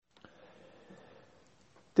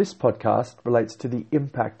This podcast relates to the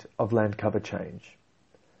impact of land cover change.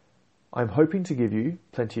 I'm hoping to give you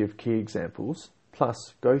plenty of key examples,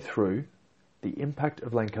 plus go through the impact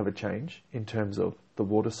of land cover change in terms of the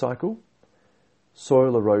water cycle,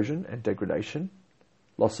 soil erosion and degradation,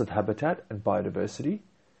 loss of habitat and biodiversity,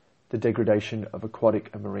 the degradation of aquatic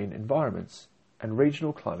and marine environments, and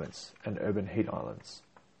regional climates and urban heat islands.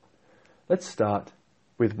 Let's start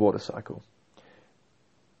with water cycle.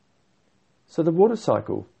 So the water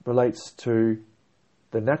cycle relates to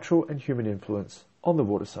the natural and human influence on the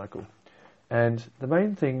water cycle. And the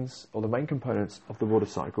main things, or the main components of the water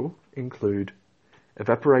cycle include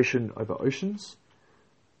evaporation over oceans,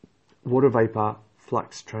 water vapour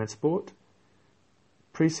flux transport,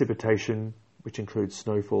 precipitation, which includes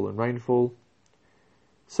snowfall and rainfall,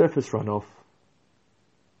 surface runoff,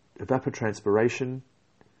 evapotranspiration,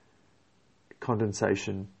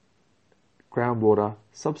 condensation, groundwater,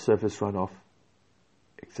 subsurface runoff,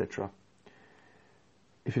 etc.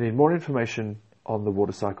 If you need more information on the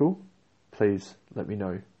water cycle, please let me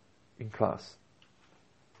know in class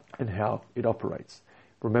and how it operates.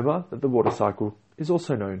 Remember that the water cycle is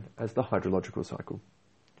also known as the hydrological cycle.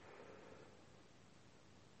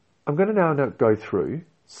 I'm going to now go through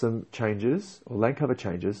some changes or land cover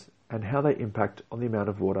changes and how they impact on the amount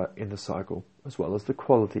of water in the cycle as well as the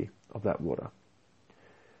quality of that water.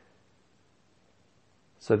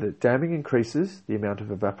 So that damming increases the amount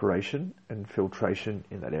of evaporation and filtration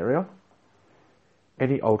in that area.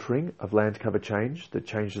 Any altering of land cover change that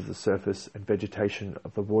changes the surface and vegetation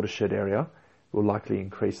of the watershed area will likely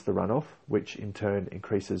increase the runoff, which in turn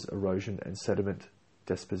increases erosion and sediment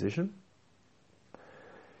deposition.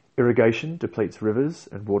 Irrigation depletes rivers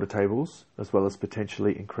and water tables, as well as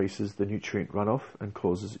potentially increases the nutrient runoff and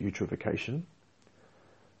causes eutrophication.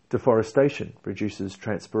 Deforestation reduces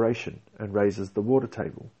transpiration and raises the water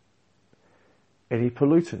table. Any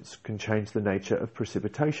pollutants can change the nature of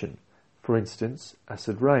precipitation, for instance,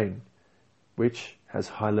 acid rain, which has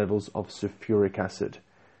high levels of sulfuric acid,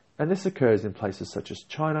 and this occurs in places such as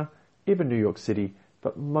China, even New York City,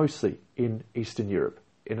 but mostly in Eastern Europe,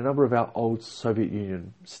 in a number of our old Soviet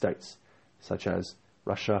Union states, such as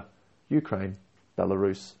Russia, Ukraine,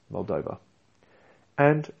 Belarus, Moldova.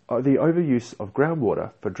 And the overuse of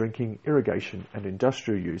groundwater for drinking, irrigation and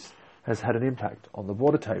industrial use has had an impact on the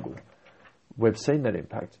water table. We've seen that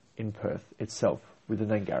impact in Perth itself with the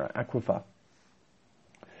Gnangara Aquifer.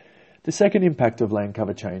 The second impact of land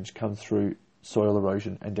cover change comes through soil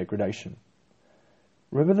erosion and degradation.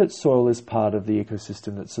 Remember that soil is part of the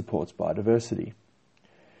ecosystem that supports biodiversity.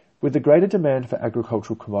 With the greater demand for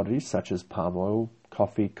agricultural commodities such as palm oil,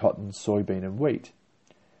 coffee, cotton, soybean and wheat,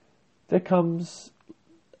 there comes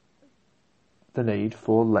the need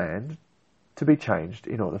for land to be changed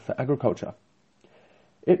in order for agriculture.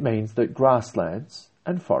 It means that grasslands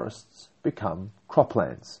and forests become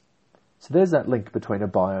croplands. So there's that link between a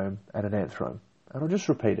biome and an anthrome. And I'll just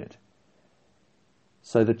repeat it.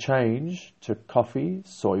 So the change to coffee,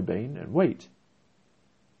 soybean and wheat,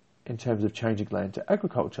 in terms of changing land to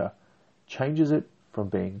agriculture, changes it from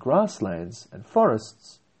being grasslands and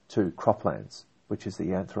forests to croplands, which is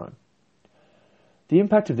the anthrome. The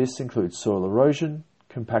impact of this includes soil erosion,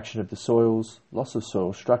 compaction of the soils, loss of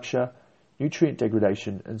soil structure, nutrient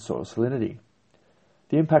degradation and soil salinity.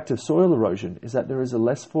 The impact of soil erosion is that there is a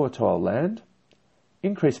less fertile land,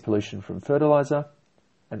 increased pollution from fertiliser,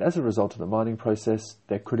 and as a result of the mining process,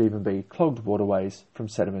 there could even be clogged waterways from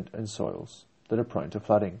sediment and soils that are prone to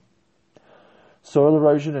flooding. Soil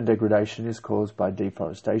erosion and degradation is caused by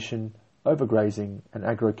deforestation, overgrazing and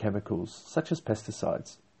agrochemicals such as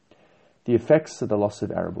pesticides. The effects are the loss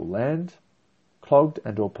of arable land, clogged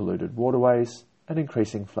and or polluted waterways, and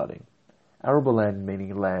increasing flooding. Arable land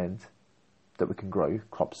meaning land that we can grow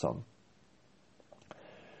crops on.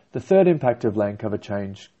 The third impact of land cover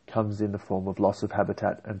change comes in the form of loss of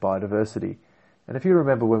habitat and biodiversity. And if you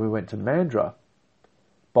remember when we went to Mandurah,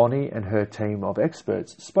 Bonnie and her team of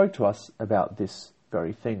experts spoke to us about this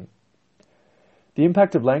very thing. The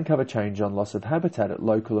impact of land cover change on loss of habitat at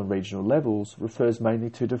local and regional levels refers mainly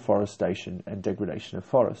to deforestation and degradation of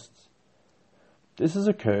forests. This has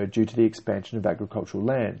occurred due to the expansion of agricultural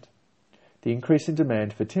land, the increase in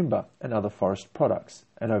demand for timber and other forest products,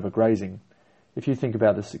 and overgrazing. If you think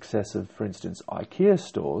about the success of, for instance, IKEA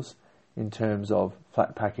stores in terms of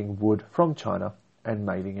flat packing wood from China and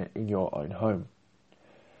making it in your own home.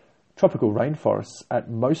 Tropical rainforests are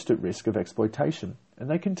most at risk of exploitation, and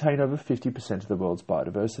they contain over 50% of the world's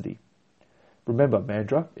biodiversity. Remember,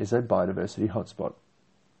 Mandurah is a biodiversity hotspot.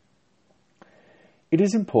 It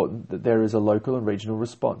is important that there is a local and regional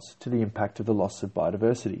response to the impact of the loss of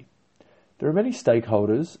biodiversity. There are many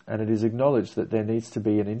stakeholders, and it is acknowledged that there needs to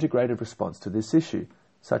be an integrated response to this issue,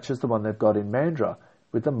 such as the one they've got in Mandurah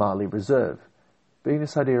with the Marley Reserve, being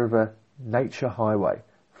this idea of a nature highway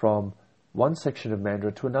from one section of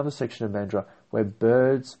Mandurah to another section of Mandurah where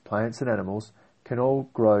birds, plants and animals can all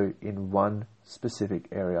grow in one specific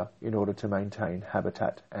area in order to maintain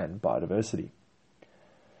habitat and biodiversity.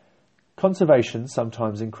 Conservation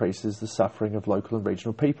sometimes increases the suffering of local and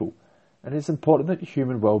regional people, and it is important that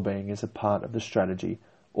human well-being is a part of the strategy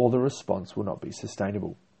or the response will not be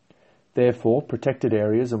sustainable. Therefore, protected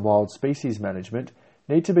areas and wild species management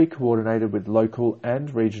need to be coordinated with local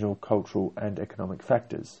and regional cultural and economic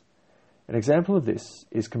factors. An example of this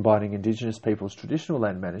is combining Indigenous peoples' traditional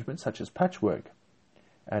land management, such as patchwork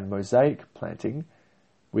and mosaic planting,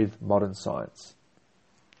 with modern science.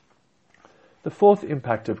 The fourth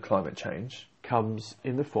impact of climate change comes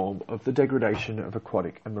in the form of the degradation of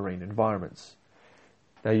aquatic and marine environments.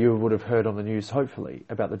 Now, you would have heard on the news, hopefully,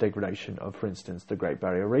 about the degradation of, for instance, the Great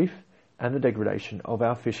Barrier Reef and the degradation of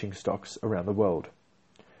our fishing stocks around the world.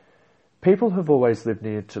 People have always lived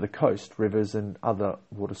near to the coast, rivers and other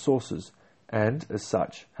water sources, and, as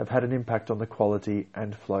such, have had an impact on the quality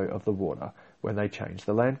and flow of the water when they change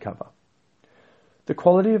the land cover. The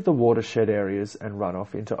quality of the watershed areas and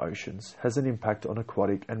runoff into oceans has an impact on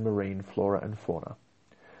aquatic and marine flora and fauna.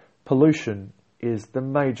 Pollution is the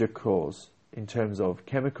major cause in terms of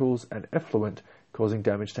chemicals and effluent causing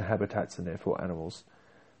damage to habitats and therefore animals.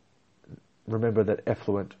 Remember that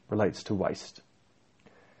effluent relates to waste.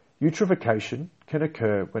 Eutrophication can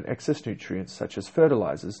occur when excess nutrients such as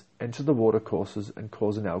fertilizers enter the water courses and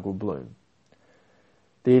cause an algal bloom.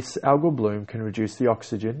 This algal bloom can reduce the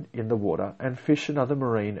oxygen in the water and fish and other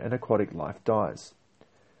marine and aquatic life dies.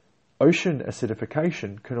 Ocean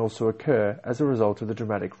acidification can also occur as a result of the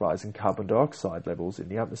dramatic rise in carbon dioxide levels in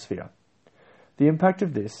the atmosphere. The impact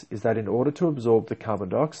of this is that in order to absorb the carbon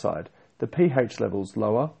dioxide, the pH levels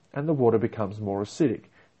lower and the water becomes more acidic,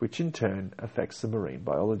 which in turn affects the marine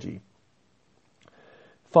biology.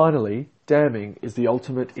 Finally, damming is the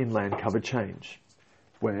ultimate inland cover change,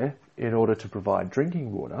 where, in order to provide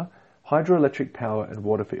drinking water, hydroelectric power and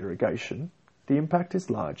water for irrigation, the impact is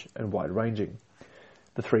large and wide-ranging.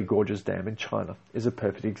 The Three Gorges Dam in China is a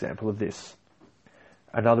perfect example of this.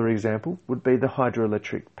 Another example would be the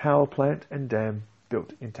hydroelectric power plant and dam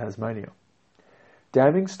built in Tasmania.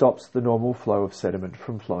 Damming stops the normal flow of sediment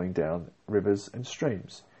from flowing down rivers and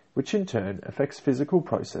streams, which in turn affects physical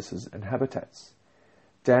processes and habitats.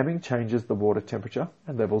 Damming changes the water temperature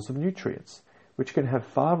and levels of nutrients, which can have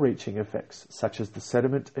far-reaching effects such as the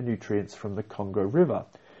sediment and nutrients from the Congo River,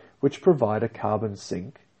 which provide a carbon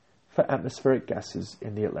sink for atmospheric gases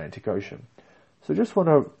in the Atlantic Ocean. So just want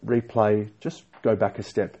to just go back a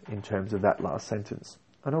step in terms of that last sentence,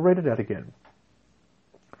 and I'll read it out again.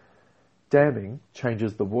 Damming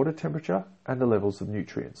changes the water temperature and the levels of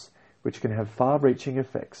nutrients, which can have far-reaching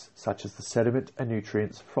effects such as the sediment and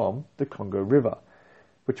nutrients from the Congo River,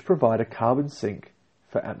 which provide a carbon sink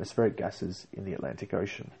for atmospheric gases in the Atlantic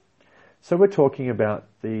Ocean. So we're talking about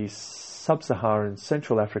the sub-Saharan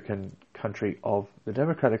Central African country of the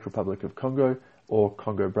Democratic Republic of Congo, or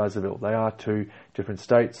Congo-Brazzaville. They are two different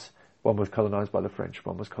states. One was colonized by the French,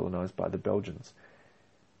 one was colonized by the Belgians.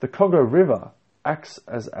 The Congo River acts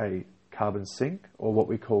as a carbon sink, or what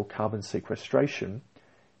we call carbon sequestration,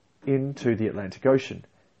 into the Atlantic Ocean.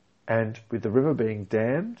 And with the river being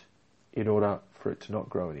dammed, in order for it to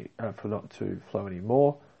not flow any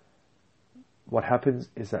more, what happens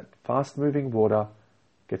is that fast-moving water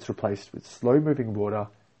gets replaced with slow-moving water,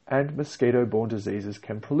 and mosquito-borne diseases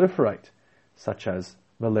can proliferate, such as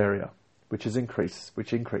malaria, which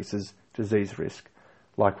increases disease risk,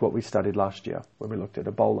 like what we studied last year when we looked at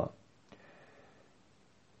Ebola.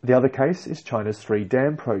 The other case is China's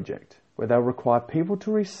 3-dam project, where they'll require people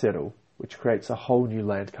to resettle, which creates a whole new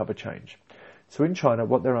land cover change. So in China,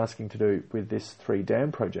 what they're asking to do with this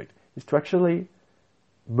 3-dam project is to actually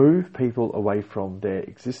move people away from their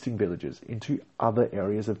existing villages into other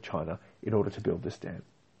areas of China in order to build this dam.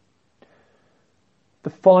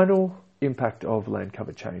 The final impact of land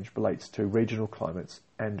cover change relates to regional climates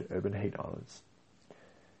and urban heat islands.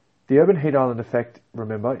 The urban heat island effect,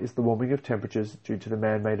 remember, is the warming of temperatures due to the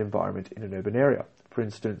man-made environment in an urban area. For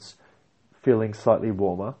instance, feeling slightly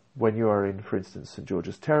warmer when you are in, for instance, St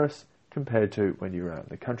George's Terrace compared to when you're out in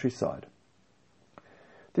the countryside.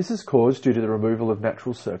 This is caused due to the removal of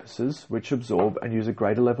natural surfaces which absorb and use a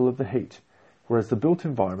greater level of the heat, whereas the built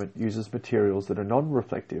environment uses materials that are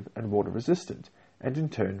non-reflective and water-resistant, and in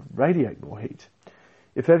turn radiate more heat.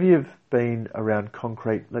 If ever you've been around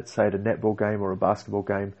concrete, let's say at a netball game or a basketball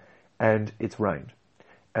game, and it's rained,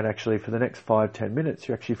 and actually for the next 5-10 minutes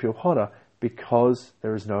you actually feel hotter because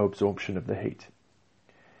there is no absorption of the heat.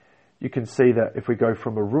 You can see that if we go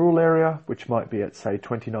from a rural area, which might be at say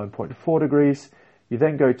 29.4 degrees, you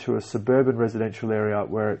then go to a suburban residential area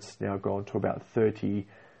where it's now gone to about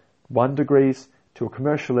 31 degrees, to a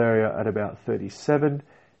commercial area at about 37,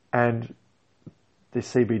 and the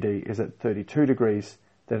CBD is at 32 degrees,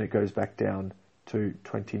 then it goes back down to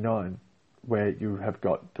 29, where you have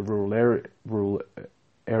got the rural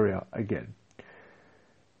area again.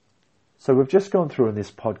 So we've just gone through in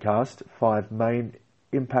this podcast 5 main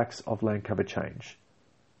impacts of land cover change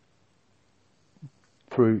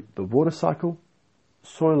through the water cycle,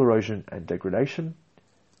 soil erosion and degradation,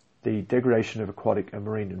 the degradation of aquatic and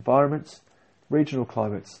marine environments, regional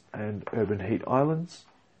climates and urban heat islands,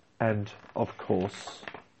 and of course,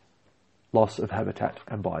 loss of habitat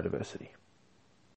and biodiversity.